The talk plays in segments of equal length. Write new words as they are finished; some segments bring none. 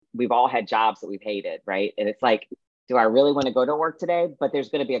we've all had jobs that we've hated, right? And it's like, do I really want to go to work today? But there's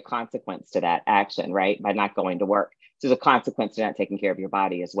going to be a consequence to that action, right? By not going to work. So there's a consequence to not taking care of your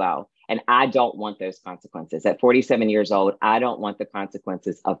body as well. And I don't want those consequences. At 47 years old, I don't want the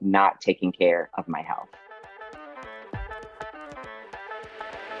consequences of not taking care of my health.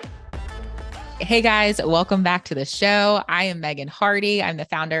 Hey guys, welcome back to the show. I am Megan Hardy. I'm the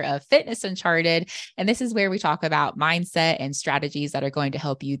founder of Fitness Uncharted, and this is where we talk about mindset and strategies that are going to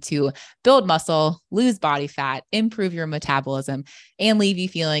help you to build muscle, lose body fat, improve your metabolism, and leave you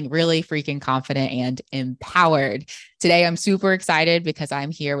feeling really freaking confident and empowered. Today, I'm super excited because I'm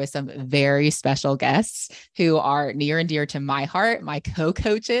here with some very special guests who are near and dear to my heart, my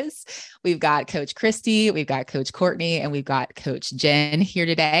co-coaches. We've got Coach Christy, we've got Coach Courtney, and we've got Coach Jen here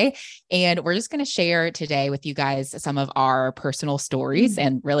today. And we're just going to share today with you guys some of our personal stories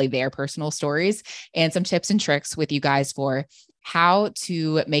and really their personal stories and some tips and tricks with you guys for how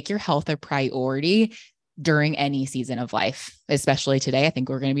to make your health a priority during any season of life, especially today. I think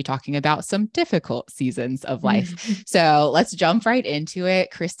we're going to be talking about some difficult seasons of life. So let's jump right into it.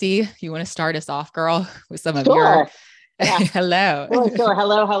 Christy, you want to start us off, girl, with some of your hello. Sure.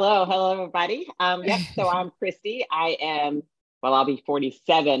 Hello, everybody. So I'm Christy. I'll be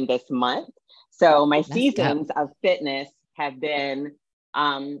 47 this month. So my seasons of fitness have been,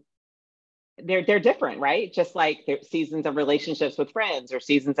 they're different, right? Just like there's seasons of relationships with friends or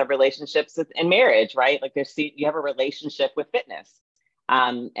seasons of relationships in marriage, right? Like you have a relationship with fitness.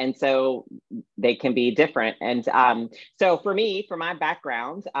 And so they can be different. And so for me, for my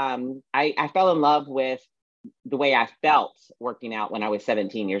background, I fell in love with the way I felt working out when I was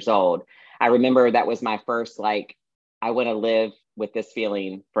 17 years old. I remember that was my first, I want to live with this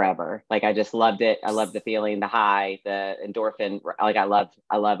feeling forever. Like, I just loved it. I loved the feeling, the high, the endorphin. Like, I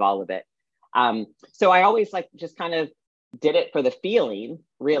love all of it. So I always just kind of did it for the feeling,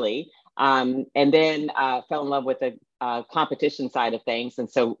 really. And then fell in love with the competition side of things. And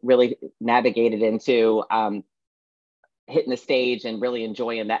so really navigated into hitting the stage and really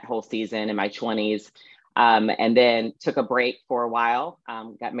enjoying that whole season in my 20s. And then took a break for a while,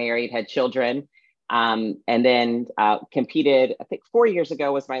 got married, had children, and then competed. I think 4 years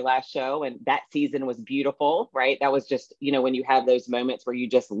ago was my last show, and that season was beautiful, right? That was just, when you have those moments where you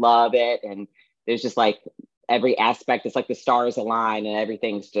just love it, and there's just every aspect, it's like the stars align and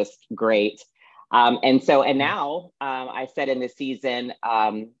everything's just great. And now I said in this season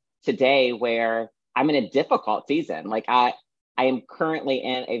today where I'm in a difficult season. I am currently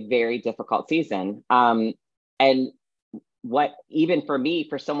in a very difficult season. And what, even for me,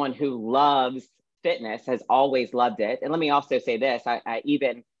 for someone who loves fitness, has always loved it. And let me also say this,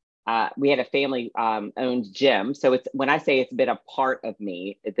 we had a family owned gym. So when I say it's been a part of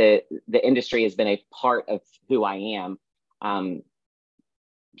me, the industry has been a part of who I am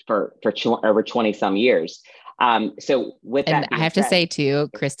for over 20 some years. So with that, I have to say too,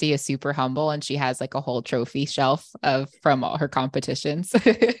 Christy is super humble, and she has a whole trophy shelf from all her competitions.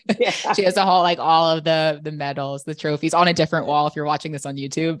 She has a whole, all of the medals, the trophies on a different wall. If you're watching this on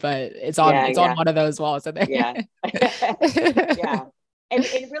YouTube, but it's on one of those walls in there. Yeah. Yeah. And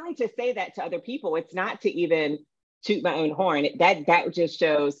really to say that to other people, it's not to even toot my own horn. That just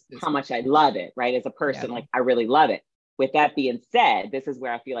shows how much I love it, right? As a person, I really love it. With that being said, this is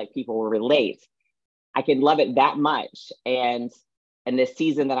where I feel like people will relate. I can love it that much. And this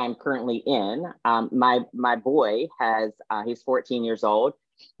season that I'm currently in, my boy he's 14 years old.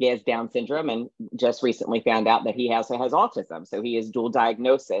 He has Down syndrome, and just recently found out that he also has autism. So he is dual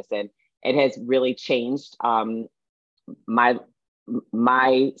diagnosis, and it has really changed my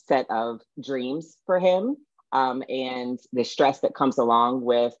set of dreams for him, and the stress that comes along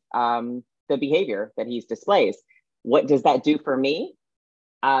with the behavior that he's displays. What does that do for me?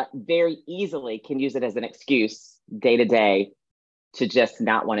 Very easily can use it as an excuse day to day to just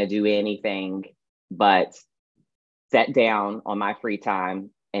not want to do anything but sit down on my free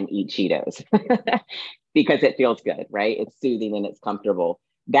time and eat Cheetos because it feels good, right? It's soothing and it's comfortable.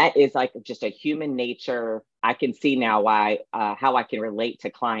 That is just a human nature. I can see now how I can relate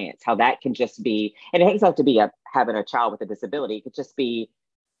to clients, how that can just be, and it doesn't have to be having a child with a disability. It could just be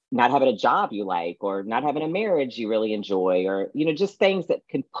not having a job you like, or not having a marriage you really enjoy, or, just things that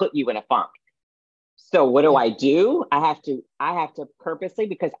can put you in a funk. So what do? I have to purposely,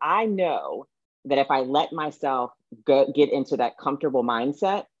 because I know that if I let myself get into that comfortable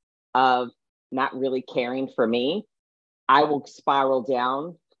mindset of not really caring for me, I will spiral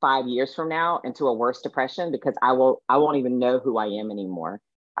down 5 years from now into a worse depression, because I won't even know who I am anymore.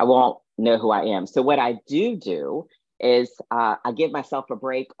 I won't know who I am. So what I do is I give myself a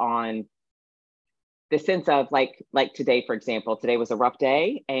break on the sense of like today, for example, today was a rough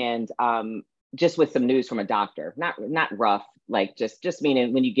day, and just with some news from a doctor, not rough, like just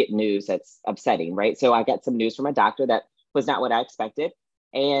meaning when you get news that's upsetting, right? So I got some news from a doctor that was not what I expected.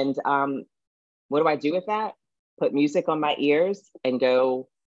 And what do I do with that? Put music on my ears and go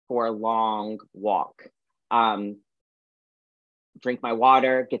for a long walk. Drink my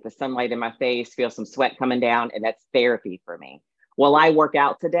water, get the sunlight in my face, feel some sweat coming down, and that's therapy for me. Will I work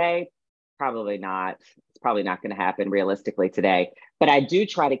out today? Probably not. It's probably not going to happen realistically today, but I do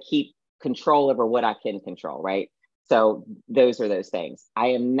try to keep control over what I can control, right? So those are those things. I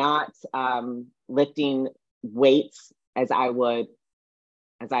am not lifting weights as I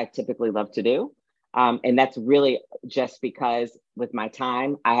typically love to do. And that's really just because with my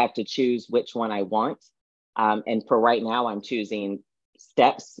time, I have to choose which one I want. And for right now, I'm choosing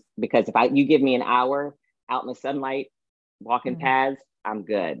steps, because if you give me an hour out in the sunlight, walking paths, I'm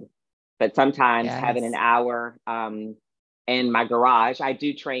good. But sometimes having an hour in my garage, I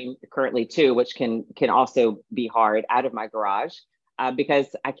do train currently too, which can also be hard out of my garage because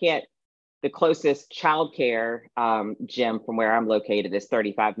I can't. The closest childcare gym from where I'm located is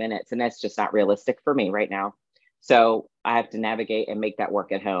 35 minutes, and that's just not realistic for me right now. So I have to navigate and make that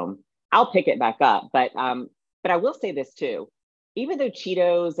work at home. I'll pick it back up, but I will say this too. Even though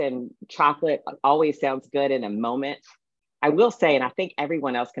Cheetos and chocolate always sounds good in a moment, I will say, and I think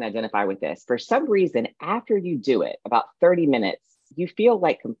everyone else can identify with this, for some reason, after you do it, about 30 minutes, you feel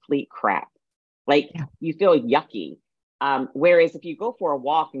like complete crap. Like you feel yucky. Whereas if you go for a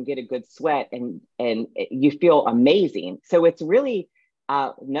walk and get a good sweat and you feel amazing. So it's really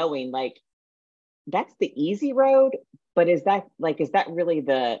knowing like that's the easy road, but is that really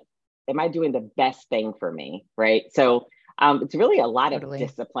am I doing the best thing for me? Right. So it's really a lot of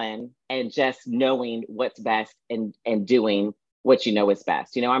discipline and just knowing what's best and doing what you know is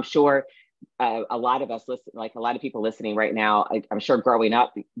best. You know, I'm sure a lot of us listen, like a lot of people listening right now, I'm sure growing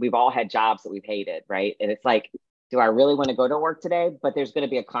up, we've all had jobs that we've hated. Right. And it's like, do I really want to go to work today? But there's going to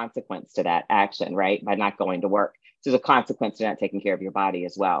be a consequence to that action, right? By not going to work. So there's a consequence to not taking care of your body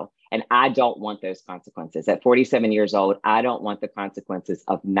as well. And I don't want those consequences. At 47 years old, I don't want the consequences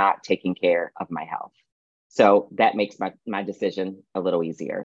of not taking care of my health. So that makes my decision a little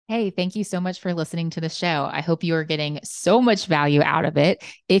easier. Hey, thank you so much for listening to the show. I hope you are getting so much value out of it.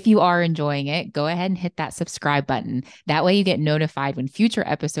 If you are enjoying it, go ahead and hit that subscribe button. That way you get notified when future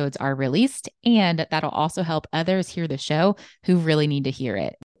episodes are released, and that'll also help others hear the show who really need to hear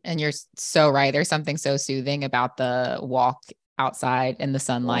it. And you're so right. There's something so soothing about the walk outside in the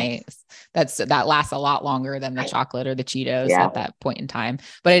sunlight. That lasts a lot longer than the chocolate or the Cheetos at that point in time.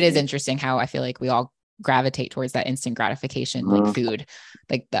 But it is interesting how I feel like we all gravitate towards that instant gratification, like food.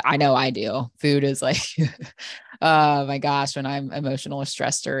 I know I do. Food is like, oh my gosh, when I'm emotional or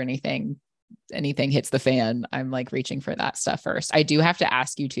stressed or anything hits the fan, I'm like reaching for that stuff first. I do have to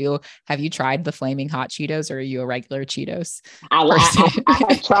ask you too, have you tried the flaming hot Cheetos, or are you a regular Cheetos person? I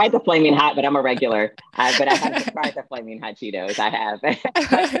have tried the flaming hot, but I'm a regular. But I haven't tried the flaming hot Cheetos. I have.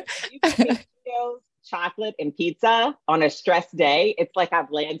 You can take Cheetos, chocolate, and pizza on a stressed day. It's like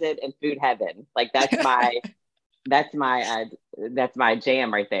I've landed in food heaven. Like that's my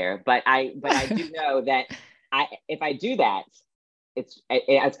jam right there. But I do know that if I do that, it's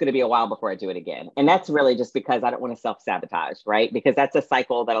going to be a while before I do it again. And that's really just because I don't want to self-sabotage, right? Because that's a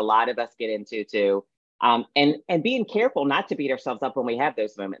cycle that a lot of us get into too. And being careful not to beat ourselves up when we have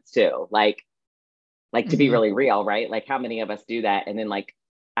those moments too. Like to be really real, right? Like how many of us do that? And then like,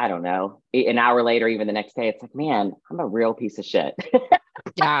 I don't know, an hour later, even the next day, it's like, man, I'm a real piece of shit.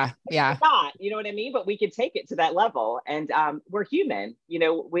 Yeah. Not, you know what I mean? But we can take it to that level, and we're human. You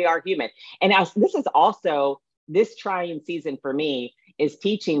know, we are human. And this is also, this trying season for me is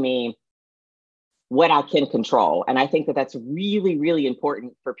teaching me what I can control. And I think that that's really, really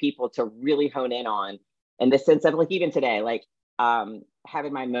important for people to really hone in on, in the sense of like, even today, like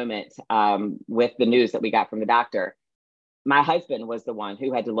having my moment with the news that we got from the doctor. My husband was the one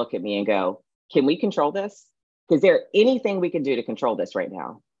who had to look at me and go, can we control this? Is there anything we can do to control this right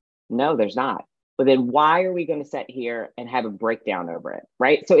now? No, there's not. But then why are we going to sit here and have a breakdown over it?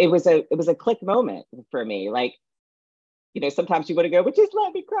 Right. So it was a click moment for me. Like, you know, sometimes you want to go, but just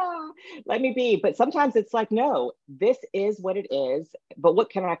let me cry, let me be. But sometimes it's like, no, this is what it is. But what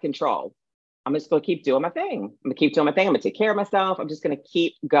can I control? I'm just going to keep doing my thing. I'm going to keep doing my thing. I'm going to take care of myself. I'm just going to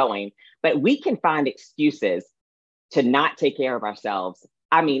keep going. But we can find excuses to not take care of ourselves.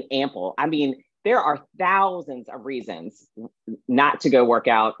 I mean, ample. I mean, there are thousands of reasons not to go work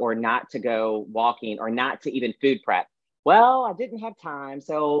out, or not to go walking, or not to even food prep. Well, I didn't have time.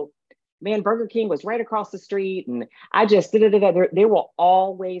 So, man, Burger King was right across the street. And I just, there will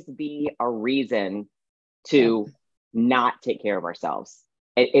always be a reason to not take care of ourselves.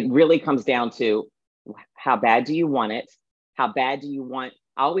 It really comes down to how bad do you want it? How bad do you want?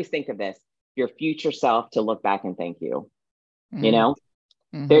 I always think of this, your future self to look back and thank you. Mm-hmm. You know,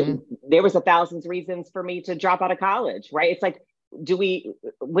 Mm-hmm. there was 1,000 reasons for me to drop out of college, right? It's like,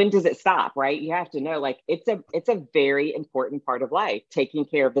 when does it stop, right? You have to know, like, it's a very important part of life, taking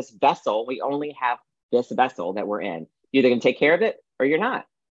care of this vessel. We only have this vessel that we're in. You're either going to take care of it or you're not,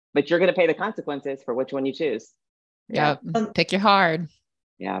 but you're going to pay the consequences for which one you choose. Yeah. Pick your hard.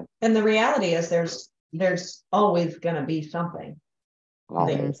 Yeah. And the reality is there's always going to be something.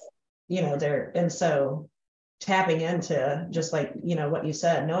 Always. There. And so tapping into just like, what you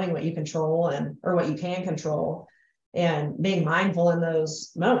said, knowing what you control or what you can control and being mindful in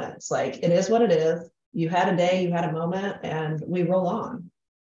those moments. Like, it is what it is. You had a day, you had a moment, and we roll on.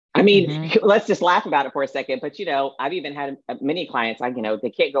 I mean, let's just laugh about it for a second. But, I've even had many clients, like, they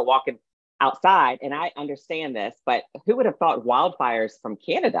can't go walking outside. And I understand this, but who would have thought wildfires from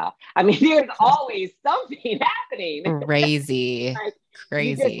Canada? I mean, there's always something happening. Crazy.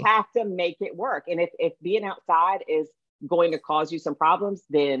 Crazy. You just have to make it work. And if being outside is going to cause you some problems,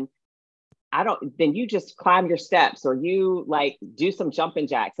 then you just climb your steps, or you like do some jumping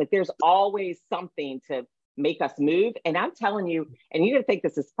jacks. Like, there's always something to make us move. And I'm telling you, and you're going to think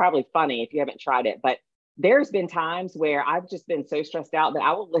this is probably funny if you haven't tried it, but there's been times where I've just been so stressed out that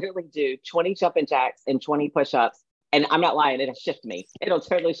I will literally do 20 jumping jacks and 20 push-ups. And I'm not lying, it'll shift me. It'll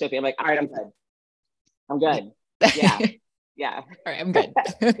totally shift me. I'm like, all right, I'm good. I'm good. Yeah. Yeah. All right, I'm good.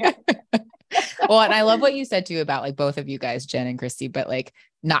 Yeah. Well, and I love what you said too about like both of you guys, Jen and Christy, but like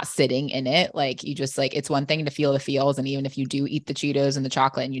not sitting in it. Like, you just like, it's one thing to feel the feels. And even if you do eat the Cheetos and the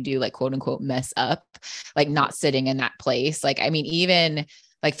chocolate and you do like quote unquote mess up, like not sitting in that place. Like, I mean, even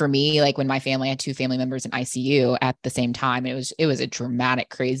like for me, like when my family had 2 family members in ICU at the same time, it was a dramatic,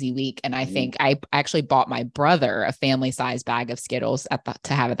 crazy week. And I think I actually bought my brother a family size bag of Skittles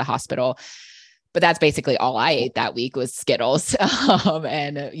to have at the hospital. But that's basically all I ate that week was Skittles,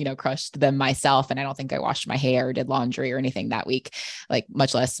 and, crushed them myself. And I don't think I washed my hair or did laundry or anything that week, like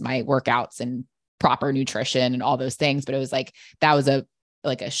much less my workouts and proper nutrition and all those things. But it was like, that was a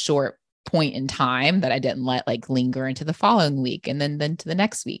short point in time that I didn't let like linger into the following week and then to the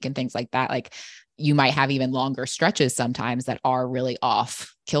next week and things like that. Like, you might have even longer stretches sometimes that are really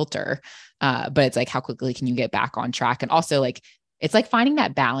off kilter. But it's like, how quickly can you get back on track? And also, like, it's like finding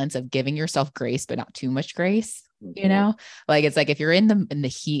that balance of giving yourself grace, but not too much grace, like, it's like, if you're in the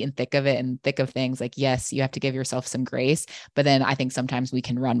heat and thick of it and thick of things, like, yes, you have to give yourself some grace. But then I think sometimes we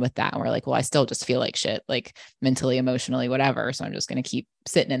can run with that. And we're like, well, I still just feel like shit, like mentally, emotionally, whatever. So I'm just going to keep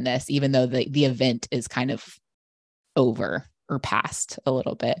sitting in this, even though the event is kind of over or past a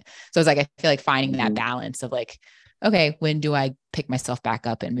little bit. So it's like, I feel like finding that balance of like, okay, when do I pick myself back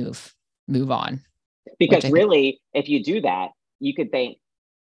up and move on? Because really, if you do that, you could think,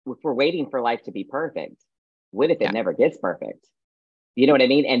 if we're waiting for life to be perfect, what if it never gets perfect? You know what I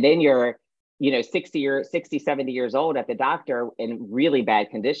mean? And then you're, 60, 70 years old at the doctor in really bad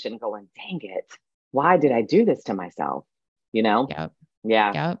condition going, dang it, why did I do this to myself? Yep.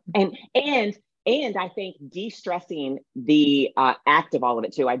 Yeah. Yep. And I think de-stressing the act of all of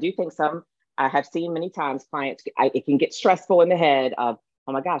it too. I do think I have seen many times clients, it can get stressful in the head of,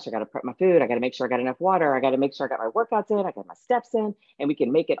 oh my gosh, I got to prep my food. I got to make sure I got enough water. I got to make sure I got my workouts in. I got my steps in, and we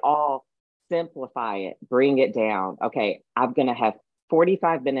can make it all, simplify it, bring it down. Okay, I'm going to have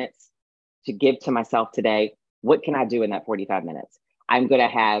 45 minutes to give to myself today. What can I do in that 45 minutes? I'm going to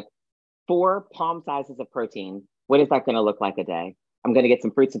have 4 palm sizes of protein. What is that going to look like a day? I'm going to get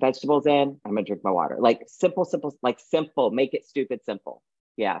some fruits and vegetables in. I'm going to drink my water. Like simple, make it stupid simple.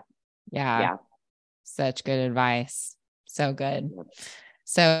 Yeah. Such good advice. So good.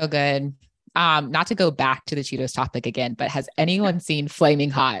 So good. Not to go back to the Cheetos topic again, but has anyone seen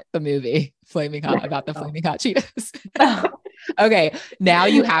Flaming Hot, the movie Flaming Hot, about the Flaming Hot Cheetos? Okay. Now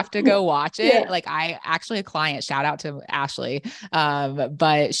you have to go watch it. Yeah. Like, I actually, a client, shout out to Ashley.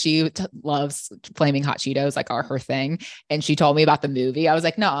 But she loves Flaming Hot Cheetos, like, are her thing. And she told me about the movie. I was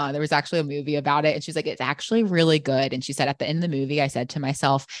like, no, there was actually a movie about it. And she's like, it's actually really good. And she said, at the end of the movie, I said to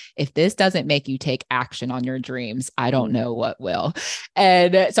myself, if this doesn't make you take action on your dreams, I don't know what will.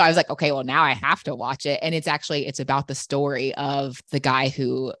 And so I was like, okay, well, now I have to watch it. And it's about the story of the guy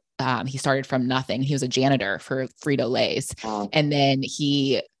who, he started from nothing. He was a janitor for Frito-Lay's. And then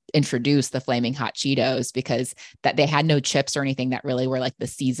he introduced the Flaming Hot Cheetos because that they had no chips or anything that really were like the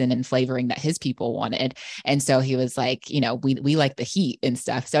season and flavoring that his people wanted. And so he was like, we like the heat and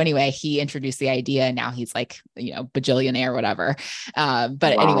stuff. So anyway, he introduced the idea, and now he's like, bajillionaire, whatever. But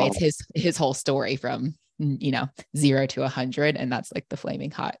anyway, it's his whole story from 0 to 100. And that's like the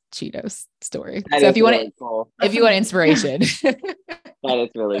flaming hot Cheetos story. That So is really cool. if you want inspiration, that is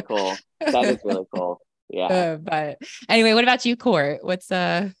really cool. That is really cool. Yeah. But anyway, what about you, Court? What's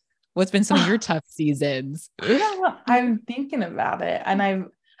been some of your tough seasons? I don't know. I'm thinking about it, and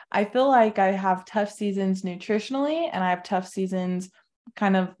I feel like I have tough seasons nutritionally, and I have tough seasons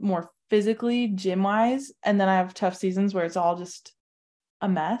kind of more physically, gym wise, and then I have tough seasons where it's all just a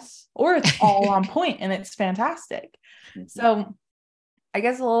mess, or it's all on point and it's fantastic. So I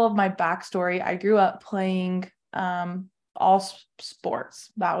guess a little of my backstory: I grew up playing all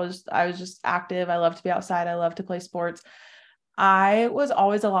sports. I was just active. I love to be outside. I love to play sports. I was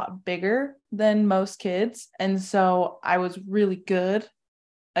always a lot bigger than most kids, and so I was really good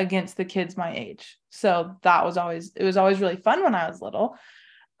against the kids my age. So it was always really fun when I was little.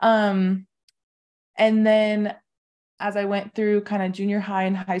 And then as I went through kind of junior high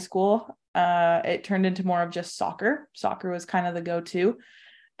and high school, it turned into more of just soccer. Soccer was kind of the go-to.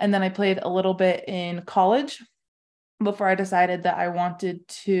 And then I played a little bit in college before I decided that I wanted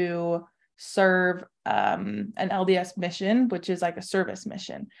to serve an LDS mission, which is like a service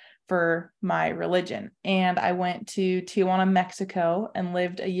mission for my religion. And I went to Tijuana, Mexico, and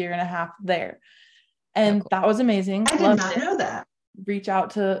lived a year and a half there. And that was amazing. I did not know that. Reach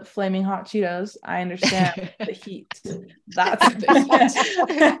out to Flaming Hot Cheetos. I understand the heat. That's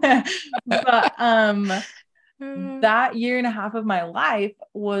the heat. But that year and a half of my life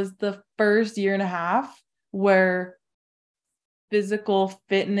was the first year and a half where physical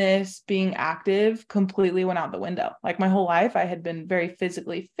fitness, being active, completely went out the window. Like my whole life, I had been very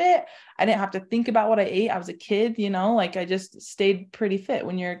physically fit. I didn't have to think about what I ate. I was a kid, like I just stayed pretty fit.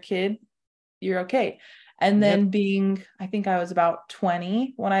 When you're a kid, you're okay. And then I think I was about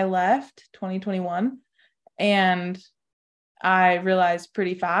 20 when I left, 2021. And I realized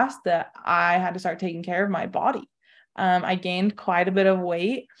pretty fast that I had to start taking care of my body. I gained quite a bit of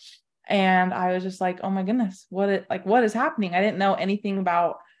weight. And I was just like, oh my goodness, what is happening? I didn't know anything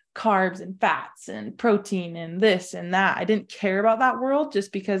about carbs and fats and protein and this and that. I didn't care about that world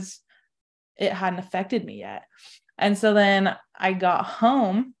just because it hadn't affected me yet. And so then I got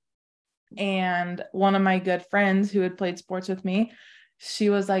home, and one of my good friends who had played sports with me, she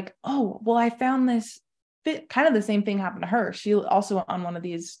was like, oh, well, I found this fit. Kind of the same thing happened to her. She also on one of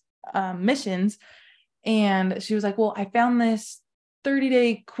these missions. And she was like, well, I found this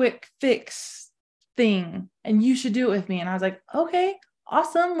 30-day quick fix thing, and you should do it with me. And I was like, okay,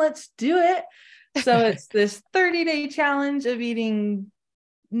 awesome. Let's do it. So it's this 30-day challenge of eating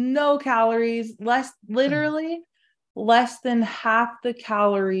no calories, literally less than half the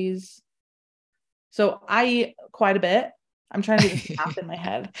calories. So I eat quite a bit. I'm trying to do this math in my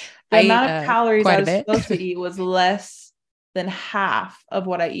head. The amount of calories I was supposed to eat was less than half of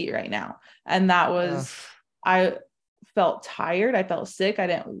what I eat right now. And that was, I felt tired. I felt sick. I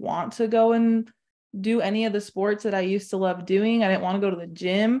didn't want to go and do any of the sports that I used to love doing. I didn't want to go to the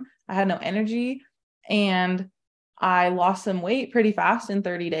gym. I had no energy. And I lost some weight pretty fast in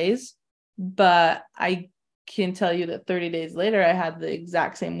 30 days. But I can tell you that 30 days later, I had the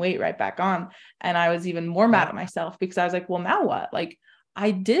exact same weight right back on. And I was even more mad at myself because I was like, well, now what? Like,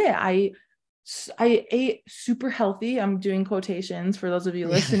 I did it. I ate super healthy. I'm doing quotations for those of you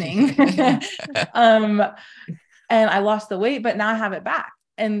listening. And I lost the weight, but now I have it back.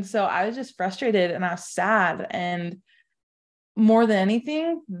 And so I was just frustrated and I was sad. And more than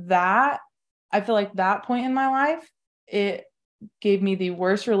anything, that I feel like that point in my life, it gave me the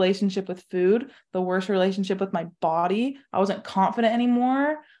worst relationship with food, the worst relationship with my body. I wasn't confident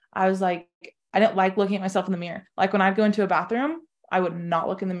anymore. I was like, I didn't like looking at myself in the mirror. Like when I'd go into a bathroom, I would not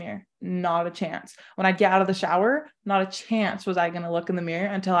look in the mirror. Not a chance. When I get out of the shower, not a chance was I going to look in the mirror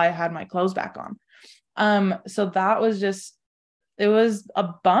until I had my clothes back on. So that was just, it was a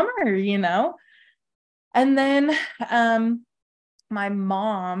bummer, And then, my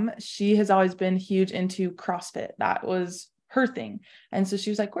mom, she has always been huge into CrossFit. That was her thing. And so she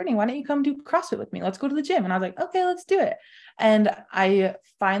was like, Courtney, why don't you come do CrossFit with me? Let's go to the gym. And I was like, okay, let's do it. And I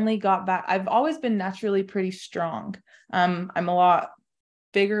finally got back. I've always been naturally pretty strong. I'm a lot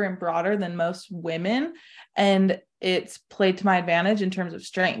bigger and broader than most women, and it's played to my advantage in terms of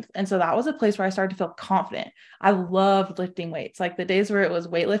strength. And so that was a place where I started to feel confident. I loved lifting weights. Like the days where it was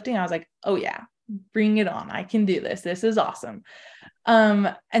weightlifting, I was like, oh yeah, bring it on. I can do this. This is awesome.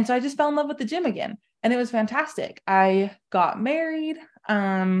 And so I just fell in love with the gym again, and it was fantastic. I got married.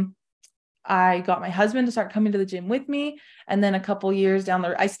 I got my husband to start coming to the gym with me. And then a couple years down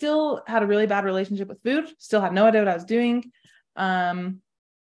I still had a really bad relationship with food, still had no idea what I was doing.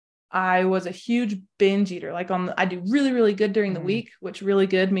 I was a huge binge eater. Like I do really, really good during the week, which really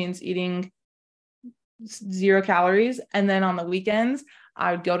good means eating 0 calories. And then on the weekends,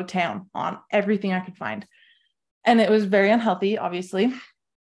 I would go to town on everything I could find. And it was very unhealthy, obviously.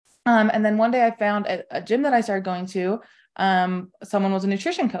 And then one day I found a gym that I started going to. Someone was a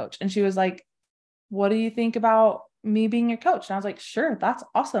nutrition coach, and she was like, what do you think about me being your coach? And I was like, sure, that's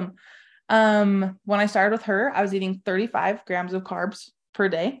awesome. When I started with her, I was eating 35 grams of carbs per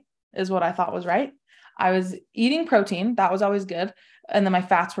day is what I thought was right. I was eating protein. That was always good. And then my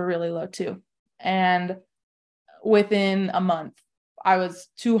fats were really low too. And within a month, I was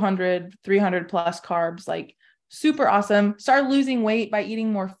 200, 300 plus carbs, like super awesome. Started losing weight by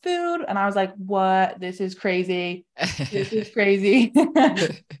eating more food. And I was like, what? This is crazy. This is crazy.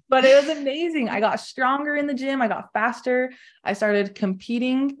 But it was amazing. I got stronger in the gym. I got faster. I started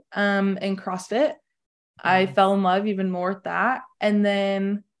competing in CrossFit. I fell in love even more with that. And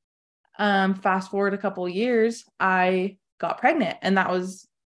then fast forward a couple of years, I got pregnant, and that was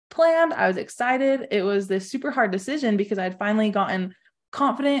planned. I was excited. It was this super hard decision because I'd finally gotten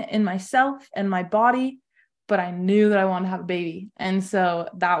confident in myself and my body, but I knew that I wanted to have a baby. And so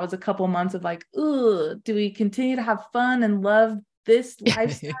that was a couple months of like, ooh, do we continue to have fun and love this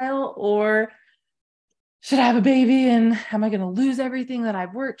lifestyle, or should I have a baby and am I going to lose everything that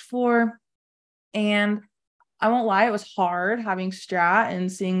I've worked for? And I won't lie, it was hard having Strat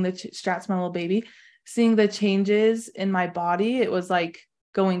and seeing the Strat's my little baby, seeing the changes in my body. It was like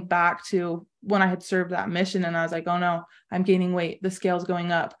going back to when I had served that mission, and I was like, oh no, I'm gaining weight. The scale's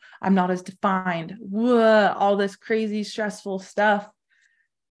going up. I'm not as defined. Whoa, all this crazy, stressful stuff.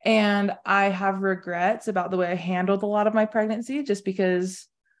 And I have regrets about the way I handled a lot of my pregnancy, just because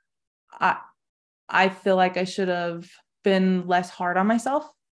I feel like I should have been less hard on myself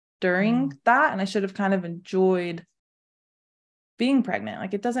during that. And I should have kind of enjoyed being pregnant.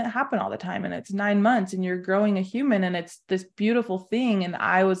 Like, it doesn't happen all the time, and it's 9 months and you're growing a human, and it's this beautiful thing. And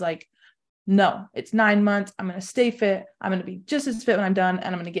I was like, no, it's 9 months. I'm going to stay fit. I'm going to be just as fit when I'm done, and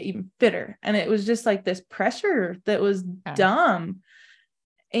I'm going to get even fitter. And it was just like this pressure that was dumb.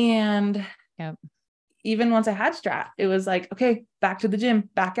 And even once I had Strat, it was like, okay, back to the gym,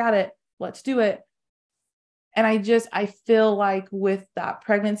 back at it. Let's do it. And I feel like with that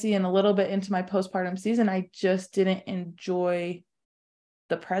pregnancy and a little bit into my postpartum season, I just didn't enjoy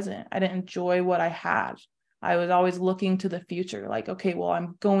the present. I didn't enjoy what I had. I was always looking to the future, like, okay, well,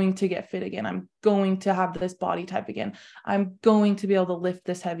 I'm going to get fit again. I'm going to have this body type again. I'm going to be able to lift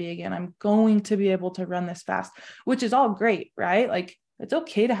this heavy again. I'm going to be able to run this fast, which is all great, right? Like, it's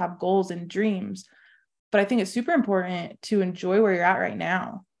okay to have goals and dreams, but I think it's super important to enjoy where you're at right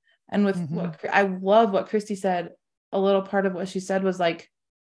now. And with what I love what Christy said, a little part of what she said was like,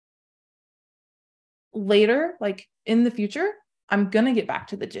 later, like in the future, I'm going to get back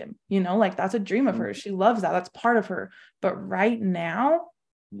to the gym, like that's a dream of hers. She loves that. That's part of her. But right now,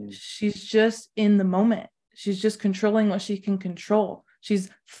 she's just in the moment. She's just controlling what she can control. She's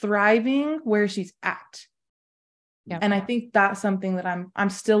thriving where she's at. And I think that's something that I'm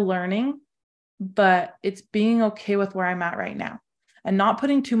still learning, but it's being okay with where I'm at right now and not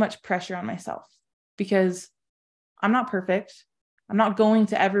putting too much pressure on myself, because I'm not perfect. I'm not going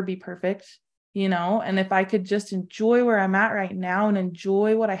to ever be perfect, and if I could just enjoy where I'm at right now and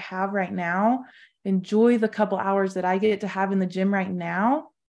enjoy what I have right now, enjoy the couple hours that I get to have in the gym right now,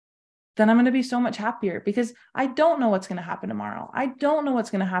 then I'm going to be so much happier, because I don't know what's going to happen tomorrow. I don't know what's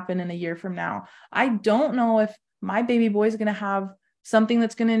going to happen in a year from now. I don't know if my baby boy is going to have something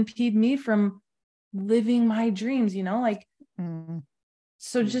that's going to impede me from living my dreams,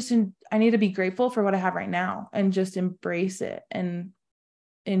 So I need to be grateful for what I have right now and just embrace it and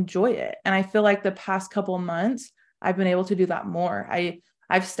enjoy it. And I feel like the past couple of months, I've been able to do that more.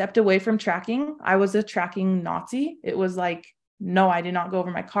 I've stepped away from tracking. I was a tracking Nazi. It was like, no, I did not go over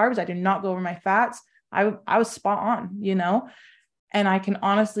my carbs. I did not go over my fats. I was spot on, and I can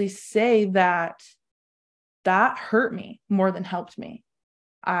honestly say that hurt me more than helped me.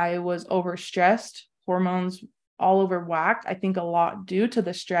 I was overstressed, hormones all over whack. I think a lot due to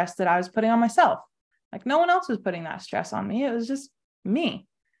the stress that I was putting on myself. Like, no one else was putting that stress on me. It was just me.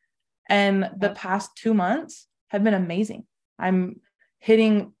 And the past 2 months have been amazing. I'm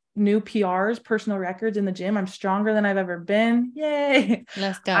hitting new PRs, personal records in the gym. I'm stronger than I've ever been. Yay.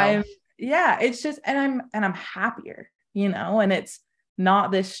 Let's go. It's just, and I'm happier, and it's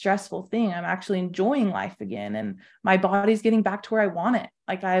not this stressful thing. I'm actually enjoying life again, and my body's getting back to where I want it.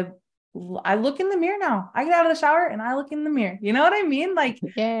 Like, I look in the mirror now. I get out of the shower and I look in the mirror. You know what I mean? Like,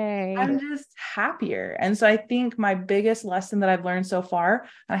 yay. I'm just happier. And so I think my biggest lesson that I've learned so far,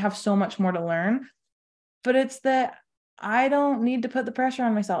 and I have so much more to learn, but it's that I don't need to put the pressure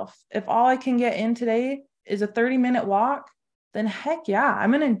on myself. If all I can get in today is a 30-minute walk, then heck yeah,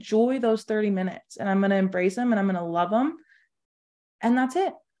 I'm going to enjoy those 30 minutes and I'm going to embrace them and I'm going to love them. And that's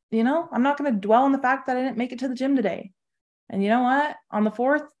it. You know, I'm not going to dwell on the fact that I didn't make it to the gym today. And you know what? On the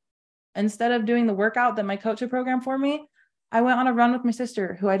 4th, instead of doing the workout that my coach had programmed for me, I went on a run with my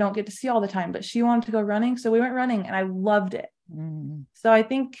sister, who I don't get to see all the time, but she wanted to go running. So we went running and I loved it. So I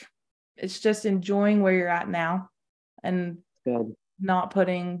think it's just enjoying where you're at now and not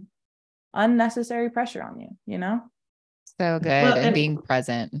putting unnecessary pressure on you, you know? So good. And being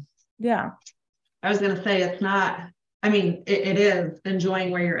present. Yeah. I was going to say, it's not, I mean, it is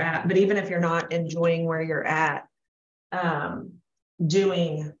enjoying where you're at, but even if you're not enjoying where you're at,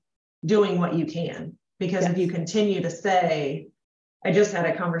 doing what you can, because if you continue to say, I just had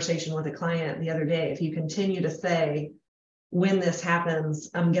a conversation with a client the other day, if you continue to say, when this happens,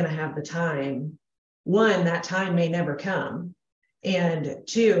 I'm going to have the time, one, that time may never come. And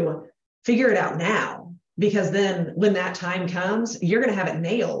two, figure it out now, because then when that time comes, you're going to have it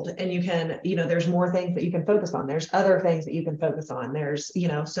nailed and you can, you know, there's more things that you can focus on. There's other things that you can focus on. There's, you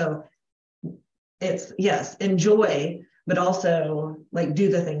know, so it's, yes, enjoy, but also like do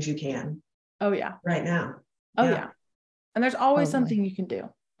the things you can. Oh yeah. Right now. Oh yeah. And there's always something you can do.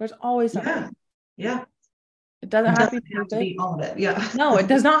 There's always something. Yeah. It doesn't have to be all of it. Yeah. No, it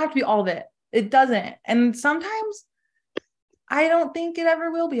does not have to be all of it. It doesn't. And sometimes I don't think it ever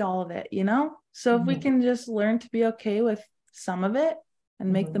will be all of it, you know? So if we can just learn to be okay with some of it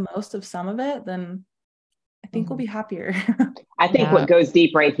and make the most of some of it, then I think we'll be happier. I think what goes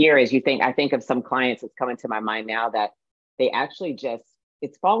deep right here is I think of some clients that's coming to my mind now that they actually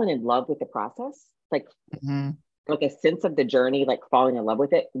it's falling in love with the process. Like, like a sense of the journey, like falling in love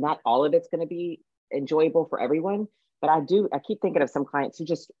with it. Not all of it's going to be enjoyable for everyone, but I keep thinking of some clients who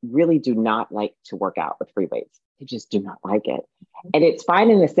just really do not like to work out with free weights. They just do not like it. And it's fine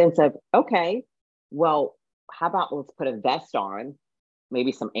in the sense of, okay, well, how about let's put a vest on,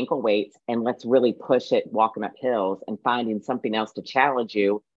 maybe some ankle weights, and let's really push it walking up hills and finding something else to challenge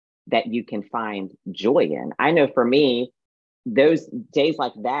you that you can find joy in. I know for me, those days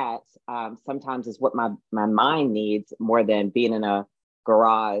like that sometimes is what my mind needs more than being in a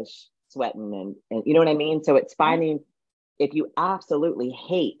garage sweating and you know what I mean? So it's finding, if you absolutely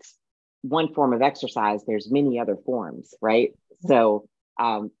hate one form of exercise, there's many other forms, right? So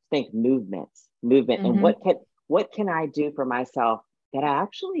think movement and what can I do for myself that I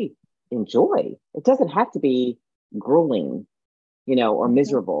actually enjoy? It doesn't have to be grueling, you know, or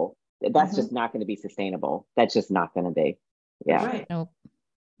miserable. That's just not going to be sustainable. That's just not going to be. Yeah. Right. Nope.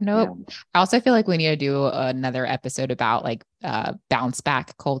 Yeah. I also feel like we need to do another episode about like bounce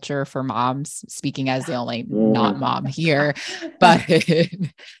back culture for moms, speaking as the only not mom here. But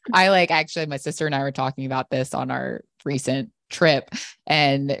actually my sister and I were talking about this on our recent trip,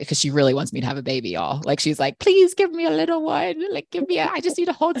 and because she really wants me to have a baby, y'all. Like she's like, please give me a little one. Like I just need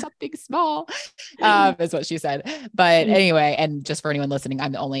to hold something small. Is what she said. But anyway, and just for anyone listening,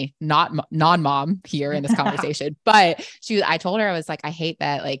 I'm the only non-mom here in this conversation. But I told her, I was like, I hate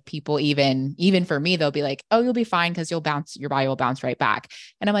that like people even for me, they'll be like, oh, you'll be fine because your body will bounce right back.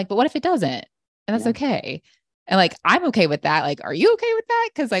 And I'm like, but what if it doesn't? And that's okay. And like, I'm okay with that. Like, are you okay with that?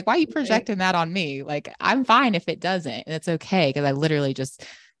 Cause like, why are you projecting that on me? Like, I'm fine if it doesn't. And it's okay. Cause I literally just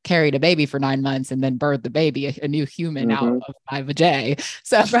carried a baby for 9 months and then birthed the baby, a new human out of my vajay.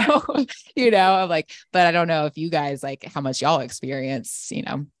 So, you know, I'm like, but I don't know if you guys, like how much y'all experience, you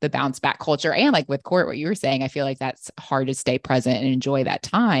know, the bounce back culture. And like with Court, what you were saying, I feel like that's hard to stay present and enjoy that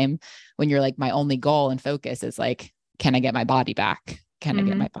time when you're like, my only goal and focus is like, can I get my body back? Can I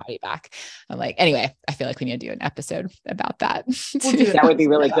get my body back? I'm like, anyway, I feel like we need to do an episode about that. That would be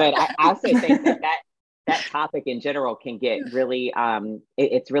really good. I also think that topic in general can get really,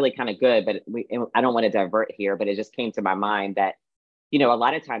 it's really kind of good, but I don't want to divert here, but it just came to my mind that, you know, a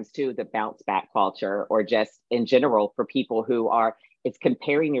lot of times too, the bounce back culture, or just in general for people who it's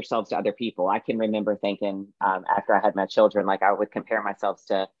comparing yourselves to other people. I can remember thinking after I had my children, like I would compare myself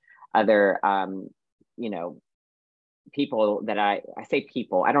to other, you know, people that I say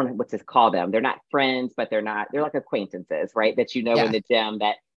people, I don't know what to call them. They're not friends, but they're like acquaintances, right? That, you know, in the gym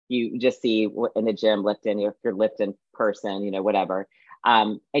that you just see in the gym lifting, if you're lifting person, you know, whatever.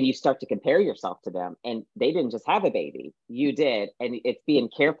 And you start to compare yourself to them, and they didn't just have a baby, you did. And it's being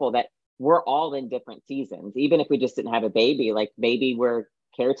careful that we're all in different seasons. Even if we just didn't have a baby, like maybe we're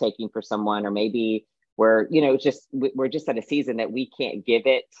caretaking for someone, or maybe we're, you know, we're just at a season that we can't give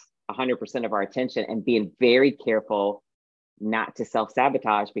it 100% of our attention, and being very careful not to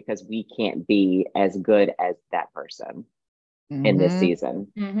self-sabotage because we can't be as good as that person in this season.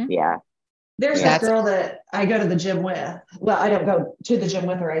 Yeah. There's this girl that I go to the gym with. Well, I don't go to the gym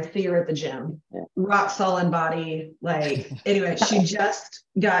with her. I see her at the gym. Yeah. Rock solid body. Like, anyway, she just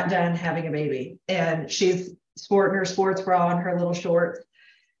got done having a baby and she's sporting her sports bra and her little shorts.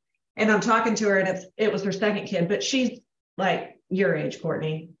 And I'm talking to her and it was her second kid, but she's like your age,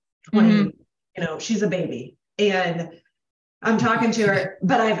 Courtney, 20, she's a baby. And I'm talking to her,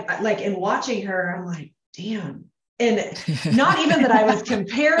 but I've like, in watching her, I'm like, damn. And not even that I was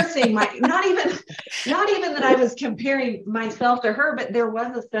comparing not even that I was comparing myself to her, but there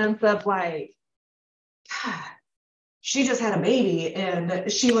was a sense of like, God, she just had a baby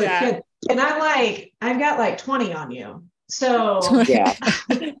and she looks good. And I've got like 20 on you. So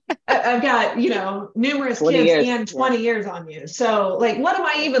I've got, numerous kids and 20 years on you. So like, what am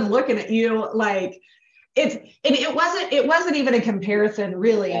I even looking at you? Like it wasn't even a comparison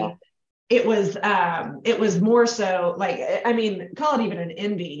really. Yeah. It was more so like, I mean, call it even an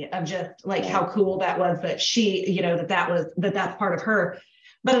envy of just like how cool that was that she, that's part of her.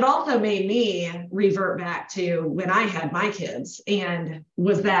 But it also made me revert back to when I had my kids. And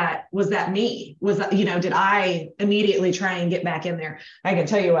was that me? Was that, did I immediately try and get back in there? I can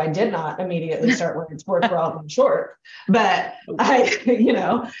tell you, I did not immediately start wearing sports bras and shorts, but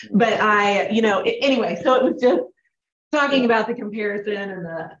anyway, so it was just talking about the comparison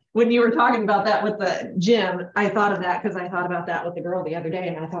and when you were talking about that with the gym, I thought of that because I thought about that with the girl the other day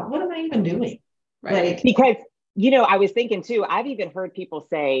and I thought, what am I even doing? Right. Like, because I was thinking too, I've even heard people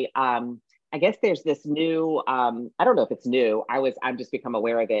say, I guess there's this new, I don't know if it's new. I'm just become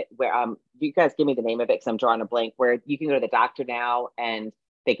aware of it where, you guys give me the name of it because I'm drawing a blank, where you can go to the doctor now and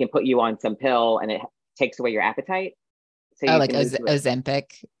they can put you on some pill and it takes away your appetite. So like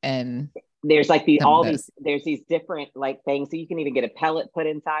Ozempic and there's like there's these different like things. So you can even get a pellet put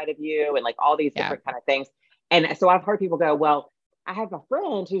inside of you and like all these different kind of things. And so I've heard people go, well, I have a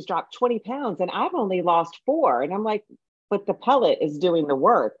friend who's dropped 20 pounds and I've only lost 4. And I'm like, but the pellet is doing the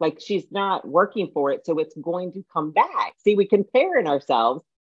work. Like she's not working for it. So it's going to come back. See, we comparing ourselves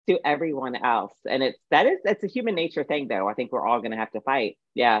to everyone else. And that's a human nature thing though. I think we're all going to have to fight.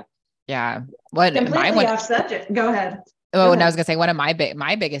 Yeah. Yeah. Completely off subject. Go ahead. Oh, and I was gonna say one of my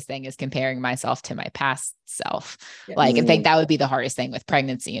biggest thing is comparing myself to my past self. Yeah. Like, I think that would be the hardest thing with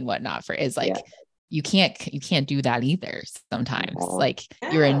pregnancy and whatnot you can't do that either sometimes. Like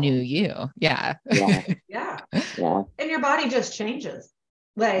you're a new you. Yeah. Yeah. And your body just changes.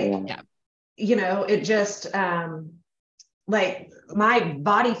 Like, it just, like my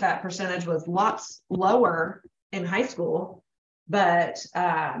body fat percentage was lots lower in high school, but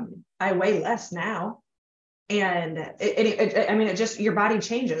I weigh less now. And it just, your body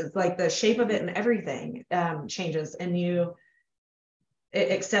changes, like the shape of it and everything changes, and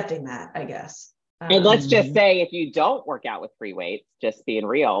accepting that, I guess. And let's just say, if you don't work out with free weights, just being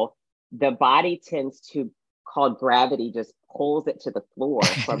real, the body tends to, called gravity, just pulls it to the floor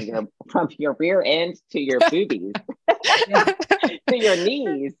from your rear end to your boobies, to your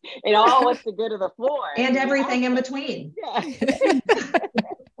knees, and all what's the good of the floor and everything in between. Yeah.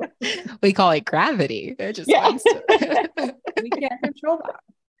 We call it gravity. It just we can't control that.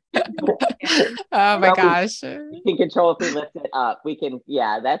 Oh my gosh. We can control if we lift it up. We can,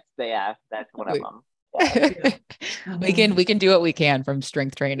 that's one of them. Yeah. we can do what we can from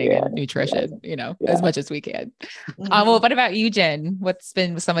strength training and nutrition, as much as we can. Well, what about you, Jen? What's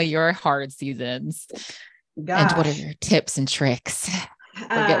been some of your hard seasons? And what are your tips and tricks for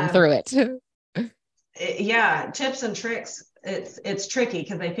getting through it? Tips and tricks. It's tricky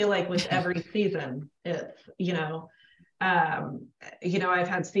because I feel like with every season, it's, I've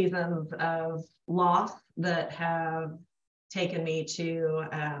had seasons of loss that have taken me to,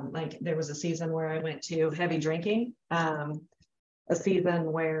 like there was a season where I went to heavy drinking, a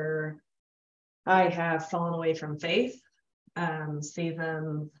season where I have fallen away from faith,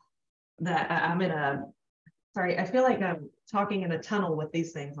 seasons that I'm in I feel like I'm talking in a tunnel with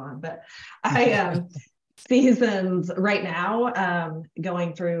these things on, but I am seasons right now,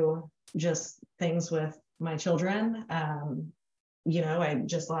 going through just things with my children. I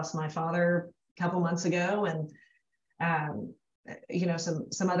just lost my father a couple months ago, and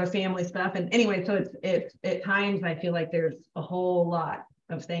some other family stuff. And anyway, so it's at times I feel like there's a whole lot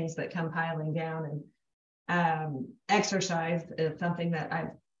of things that come piling down, and exercise is something that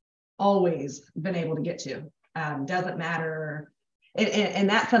I've always been able to get to. Doesn't matter. And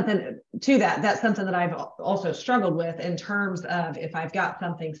that's something that's something that I've also struggled with in terms of if I've got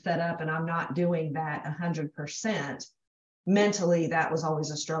something set up and I'm not doing that 100% mentally, that was always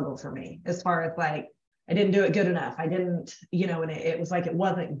a struggle for me, as far as like, I didn't do it good enough. I didn't, and it was like, it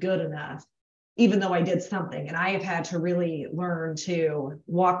wasn't good enough. even though I did something. And I have had to really learn to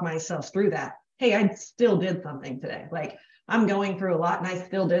walk myself through that. Hey, I still did something today. Like, I'm going through a lot and I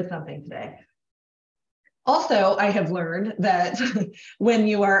still did something today. Also, I have learned that when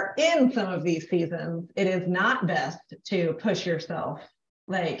you are in some of these seasons, it is not best to push yourself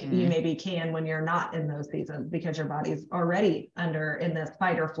like you maybe can when you're not in those seasons, because your body's already in this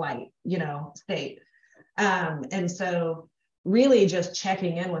fight or flight, state. And so really just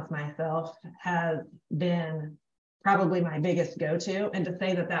checking in with myself has been probably my biggest go-to. And to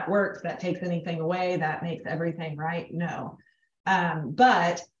say that that works, that takes anything away, that makes everything right, no.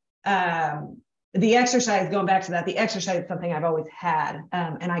 But the exercise, going back to that, the exercise is something I've always had,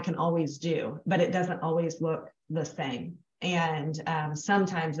 and I can always do, but it doesn't always look the same. And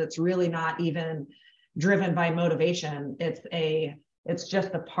sometimes it's really not even driven by motivation. It's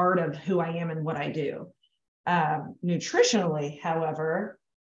just a part of who I am and what I do. Nutritionally, however,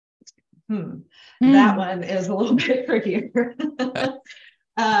 that one is a little bit trickier.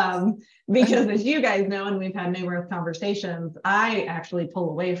 Because as you guys know, and we've had numerous conversations, I actually pull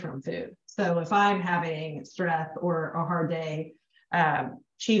away from food. So if I'm having stress or a hard day,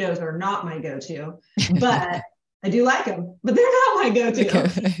 Cheetos are not my go-to, but I do like them, but they're not my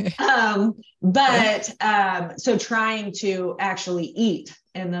go-to. So trying to actually eat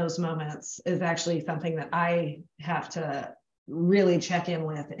in those moments is actually something that I have to really check in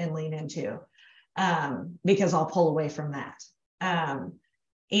with and lean into, because I'll pull away from that.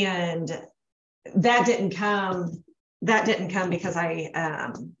 And that didn't come because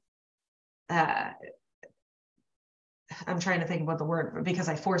I'm trying to think of what the word, because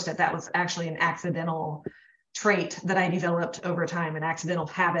I forced it. That was actually an accidental trait that I developed over time, an accidental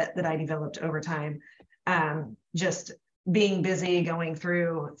habit that I developed over time. Just being busy, going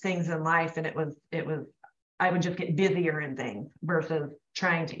through things in life. And I would just get busier in things versus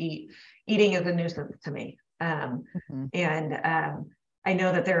trying to eat. Eating is a nuisance to me. And I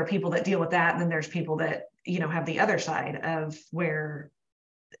know that there are people that deal with that. And then there's people that, have the other side of where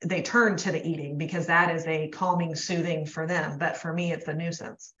they turn to the eating because that is a calming, soothing for them. But for me, it's a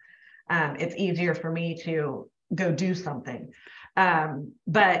nuisance. It's easier for me to go do something.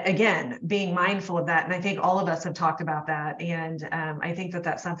 But again, being mindful of that. And I think all of us have talked about that. And I think that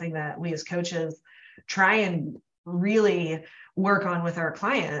that's something that we as coaches try and really work on with our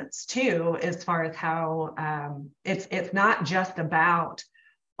clients too, as far as how it's not just about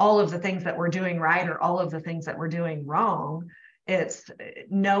all of the things that we're doing right or all of the things that we're doing wrong. It's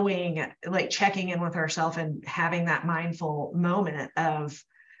knowing, like checking in with ourselves and having that mindful moment of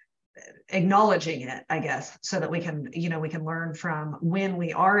acknowledging it, I guess, so that we can learn from when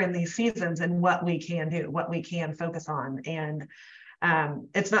we are in these seasons and what we can do, what we can focus on. And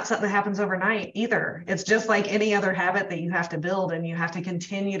it's not something that happens overnight either. It's just like any other habit that you have to build, and you have to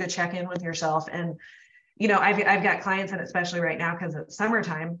continue to check in with yourself. And, I've got clients, and especially right now, because it's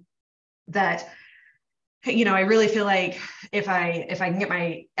summertime, that, I really feel like if I can get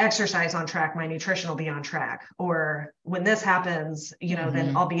my exercise on track, my nutrition will be on track. Or when this happens,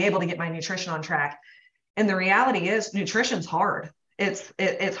 then I'll be able to get my nutrition on track. And the reality is nutrition's hard.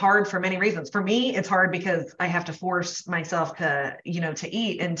 It's hard for many reasons. For me, it's hard because I have to force myself to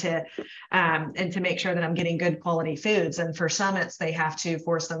eat and to make sure that I'm getting good quality foods. And for some, they have to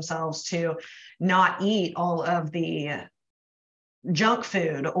force themselves to not eat all of the junk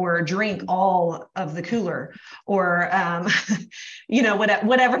food or drink all of the cooler or,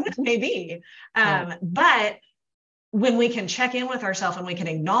 whatever that may be. But when we can check in with ourselves and we can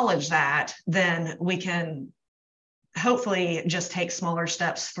acknowledge that, then we can hopefully just take smaller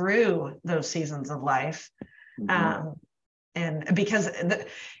steps through those seasons of life. And because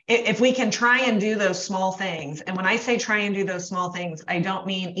if we can try and do those small things, and when I say try and do those small things, I don't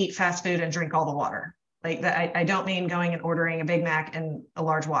mean eat fast food and drink all the water. Like that, I don't mean going and ordering a Big Mac and a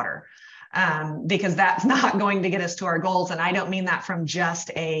large water, because that's not going to get us to our goals. And I don't mean that from just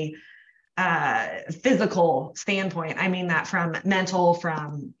a physical standpoint. I mean that from mental,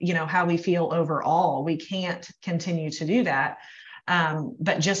 from how we feel overall. We can't continue to do that,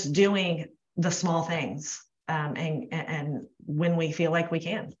 but just doing the small things, and when we feel like we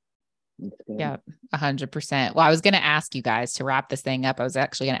can. Yeah, 100%. Well, I was going to ask you guys to wrap this thing up. I was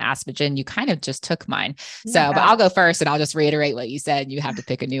actually going to ask, but Jen, you kind of just took mine. But I'll go first and I'll just reiterate what you said. You have to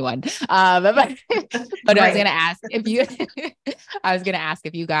pick a new one. But I was going to ask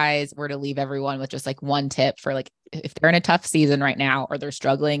if you guys were to leave everyone with just like one tip for like if they're in a tough season right now, or they're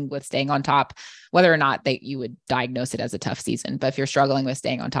struggling with staying on top, whether or not you would diagnose it as a tough season, but if you're struggling with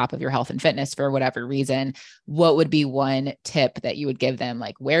staying on top of your health and fitness for whatever reason, what would be one tip that you would give them,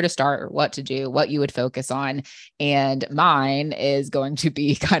 like where to start or what to do, what you would focus on? And mine is going to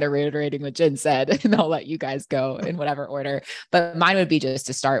be kind of reiterating what Jen said, and I'll let you guys go in whatever order, but mine would be just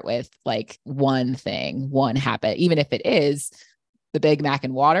to start with like one thing, one habit, even if it is the Big Mac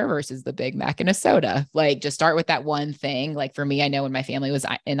and water versus the Big Mac and a soda. Like just start with that one thing. Like for me, I know when my family was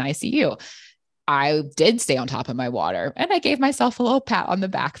in ICU, I did stay on top of my water, and I gave myself a little pat on the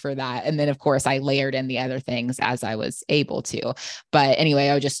back for that. And then of course I layered in the other things as I was able to. But anyway,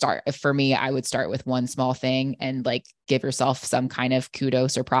 I would just start, for me, I would start with one small thing and like give yourself some kind of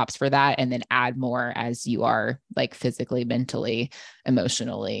kudos or props for that. And then add more as you are like physically, mentally,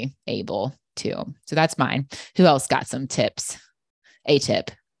 emotionally able to. So that's mine. Who else got some tips? A tip.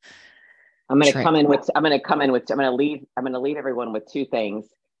 I'm going to leave everyone with two things.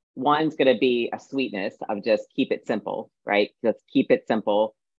 One's going to be a sweetness of just keep it simple, right? Just keep it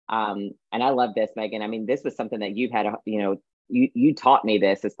simple. And I love this, Megan. I mean, this was something that you've had, you taught me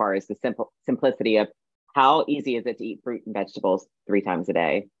this as far as the simplicity of how easy is it to eat fruit and vegetables 3 times a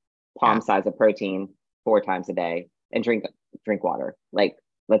day, palm size of protein 4 times a day, and drink water. Like,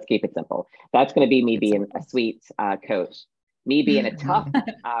 let's keep it simple. That's going to be me being a sweet coach. Me being a tough,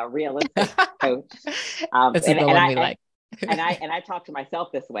 realistic coach. That's the one we like. and I talk to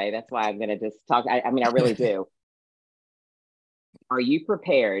myself this way. That's why I'm going to just talk. I mean, I really do. Are you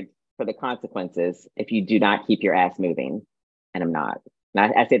prepared for the consequences if you do not keep your ass moving? And I'm not.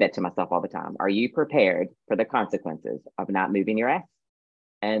 And I say that to myself all the time. Are you prepared for the consequences of not moving your ass?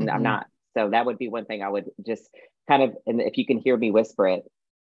 And I'm not. So that would be one thing I would just kind of, and if you can hear me whisper it,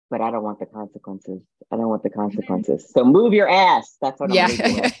 but I don't want the consequences. I don't want the consequences. So move your ass. That's what I'm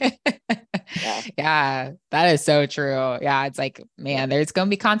doing. Yeah, that is so true. Yeah. It's like, man, there's going to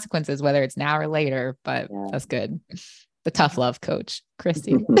be consequences, whether it's now or later, but that's good. The tough love coach,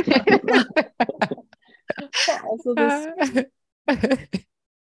 Christy. What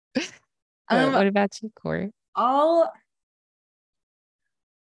about you, Corey? I'll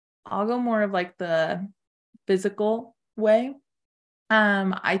go more of like the physical way.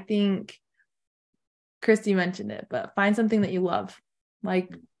 I think Christy mentioned it, but find something that you love.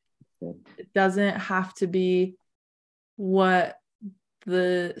 Like, it doesn't have to be what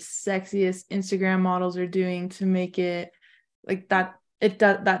the sexiest Instagram models are doing to make it like that.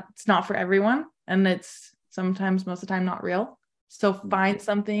 That's not for everyone. And it's sometimes, most of the time, not real. So find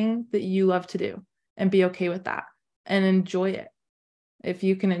something that you love to do and be okay with that and enjoy it. If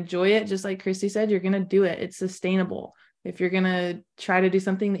you can enjoy it, just like Christy said, you're going to do it. It's sustainable. If you're going to try to do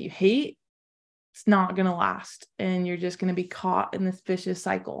something that you hate, it's not going to last. And you're just going to be caught in this vicious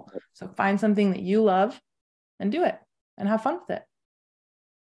cycle. So find something that you love and do it and have fun with it.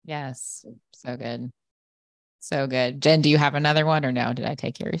 Yes. So good. So good. Jen, do you have another one or no? Did I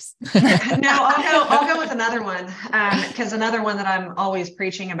take yours? No, I'll go with another one. Because another one that I'm always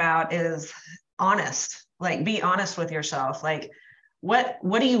preaching about is honest. Like, be honest with yourself. Like, what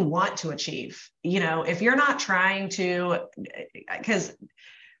do you want to achieve? If you're not trying to, because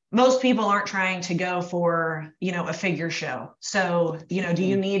most people aren't trying to go for, a figure show. So, do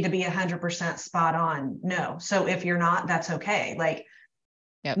you need to be 100% spot on? No. So if you're not, that's okay. Like,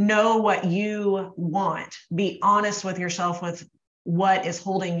 know what you want, be honest with yourself with what is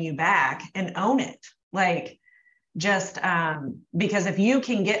holding you back and own it. Like, just because if you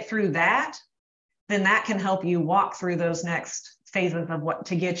can get through that, then that can help you walk through those next phases of what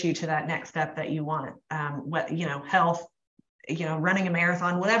to get you to that next step that you want. Health, running a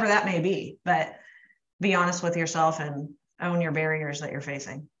marathon, whatever that may be, but be honest with yourself and own your barriers that you're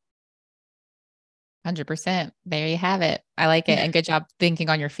facing. 100%. There you have it. I like it. And good job thinking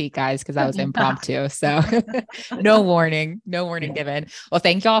on your feet, guys, because that was impromptu. So no warning given. Well,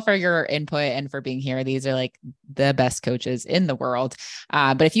 thank y'all for your input and for being here. These are like the best coaches in the world.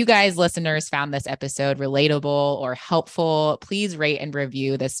 But if you guys listeners found this episode relatable or helpful, please rate and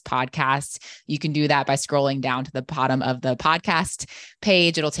review this podcast. You can do that by scrolling down to the bottom of the podcast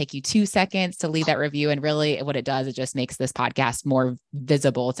page. It'll take you 2 seconds to leave that review. And really what it does, it just makes this podcast more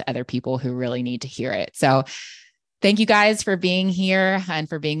visible to other people who really need to hear it. So thank you guys for being here and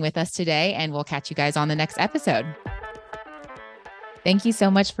for being with us today. And we'll catch you guys on the next episode. Thank you so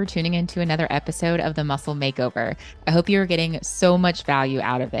much for tuning into another episode of The Muscle Makeover. I hope you're getting so much value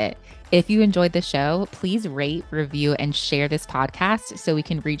out of it. If you enjoyed the show, please rate, review, and share this podcast so we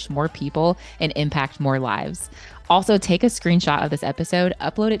can reach more people and impact more lives. Also, take a screenshot of this episode,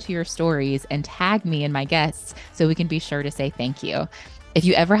 upload it to your stories, and tag me and my guests so we can be sure to say thank you. If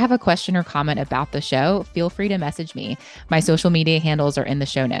you ever have a question or comment about the show, feel free to message me. My social media handles are in the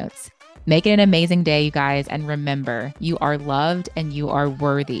show notes. Make it an amazing day, you guys. And remember, you are loved and you are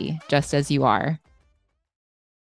worthy just as you are.